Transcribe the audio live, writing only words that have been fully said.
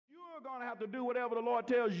going to have to do whatever the Lord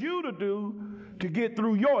tells you to do to get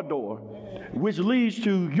through your door, which leads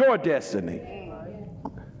to your destiny.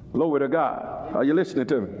 Glory to God. Are you listening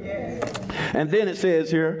to me? And then it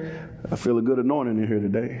says here, I feel a good anointing in here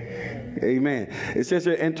today. Amen. It says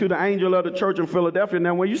here, and to the angel of the church in Philadelphia.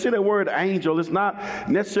 Now, when you see that word angel, it's not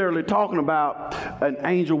necessarily talking about an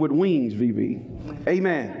angel with wings, VV.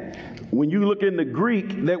 Amen. When you look in the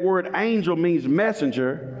Greek, that word angel means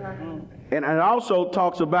messenger. And it also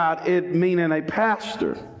talks about it meaning a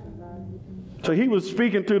pastor. So he was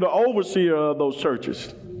speaking to the overseer of those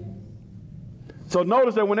churches. So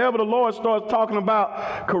notice that whenever the Lord starts talking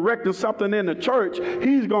about correcting something in the church,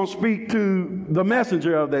 he's going to speak to the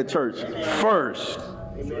messenger of that church first.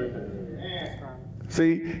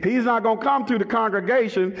 See, he's not going to come to the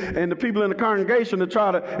congregation and the people in the congregation to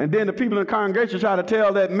try to, and then the people in the congregation try to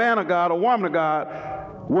tell that man of God or woman of God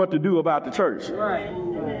what to do about the church. Right.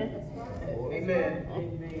 Amen.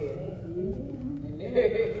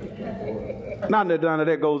 Not that none of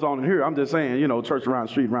that goes on in here. I'm just saying, church around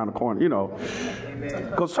the street, around the corner,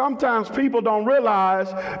 Because sometimes people don't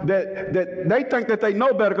realize that they think that they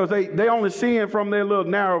know better because they only see it from their little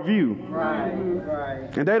narrow view. Right.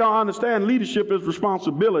 And they don't understand leadership is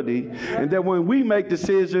responsibility. And that when we make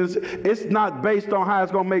decisions, it's not based on how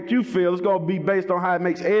it's going to make you feel. It's going to be based on how it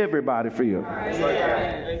makes everybody feel.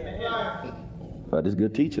 But it's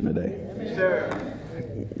good teaching today. Yes, sir.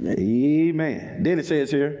 Amen. Then it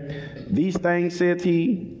says here, these things saith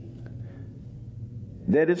he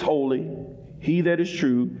that is holy, he that is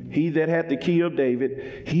true, he that hath the key of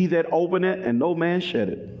David, he that opened it and no man shut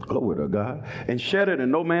it. Glory to God. And shut it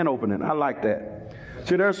and no man opened it. I like that.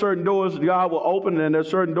 See, there are certain doors God will open and there are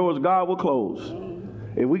certain doors God will close.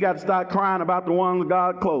 And we got to start crying about the ones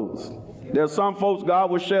God closed. There's some folks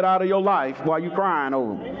God will shut out of your life while you're crying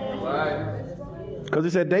over them. Because he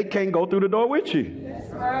said they can't go through the door with you.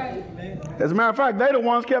 As a matter of fact, they the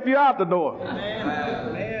ones kept you out the door.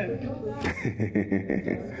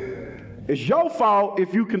 It's your fault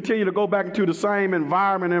if you continue to go back into the same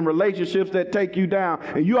environment and relationships that take you down.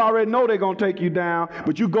 And you already know they're going to take you down,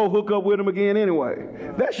 but you go hook up with them again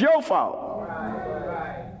anyway. That's your fault.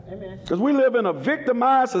 Because we live in a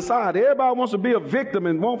victimized society. Everybody wants to be a victim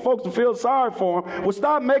and want folks to feel sorry for them. Well,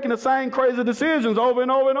 stop making the same crazy decisions over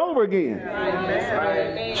and over and over again.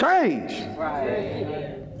 Change.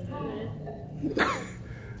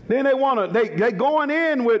 Then they going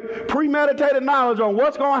in with premeditated knowledge on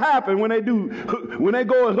what's going to happen when they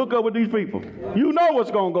go and hook up with these people. You know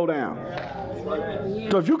what's going to go down.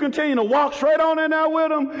 So if you continue to walk straight on in there with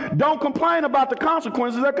them, don't complain about the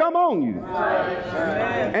consequences that come on you.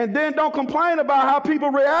 And then don't complain about how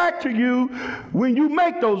people react to you when you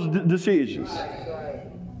make those decisions.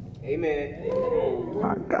 Amen.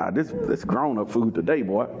 My God, this grown-up food today,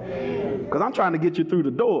 boy. Because I'm trying to get you through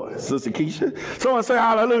the door, Sister Keisha. Someone say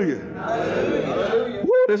hallelujah. Hallelujah.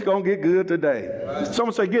 Woo, this is going to get good today.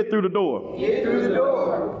 Someone say get through the door. Get through the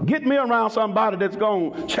door. Get me around somebody that's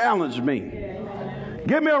going to challenge me.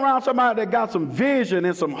 Get me around somebody that got some vision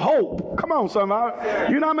and some hope. Come on,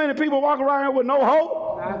 somebody. You know how many people walk around here with no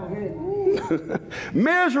hope?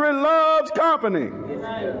 Misery loves company.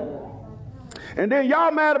 And then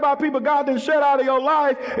y'all mad about people God didn't shut out of your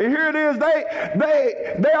life, and here it is,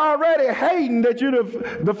 they already hating that you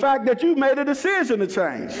the fact that you made a decision to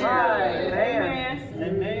change. Right.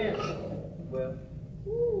 Amen.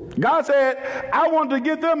 God said, I wanted to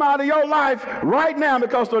get them out of your life right now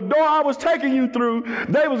because the door I was taking you through,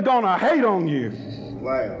 they was going to hate on you.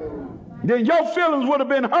 Wow. Then your feelings would have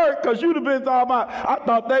been hurt because you'd have been I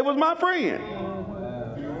thought they was my friend.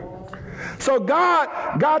 So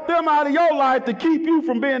God got them out of your life to keep you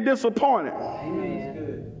from being disappointed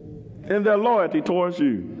in their loyalty towards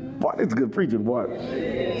you. Boy, that's good preaching, boy.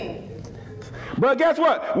 But guess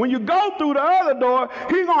what? When you go through the other door,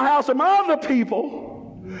 he's going to have some other people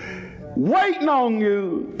waiting on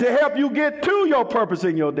you to help you get to your purpose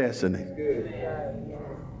and your destiny.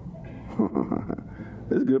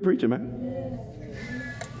 This is good preaching, man.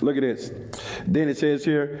 Look at this. Then it says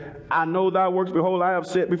here, I know thy works. Behold, I have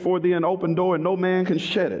set before thee an open door, and no man can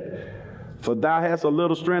shut it. For thou hast a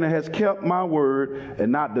little strength and hast kept my word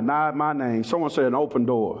and not denied my name. Someone said an open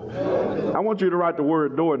door. I want you to write the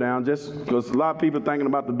word door down, just because a lot of people thinking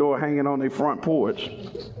about the door hanging on their front porch.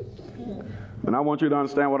 And I want you to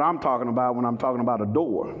understand what I'm talking about when I'm talking about a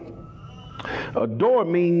door. A door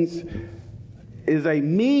is a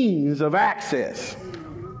means of access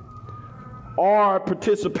or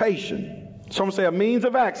participation. Someone say a means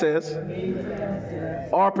of access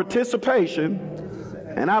or participation.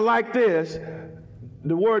 And I like this.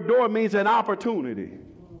 The word door means an opportunity.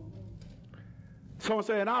 Someone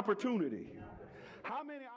say an opportunity. How many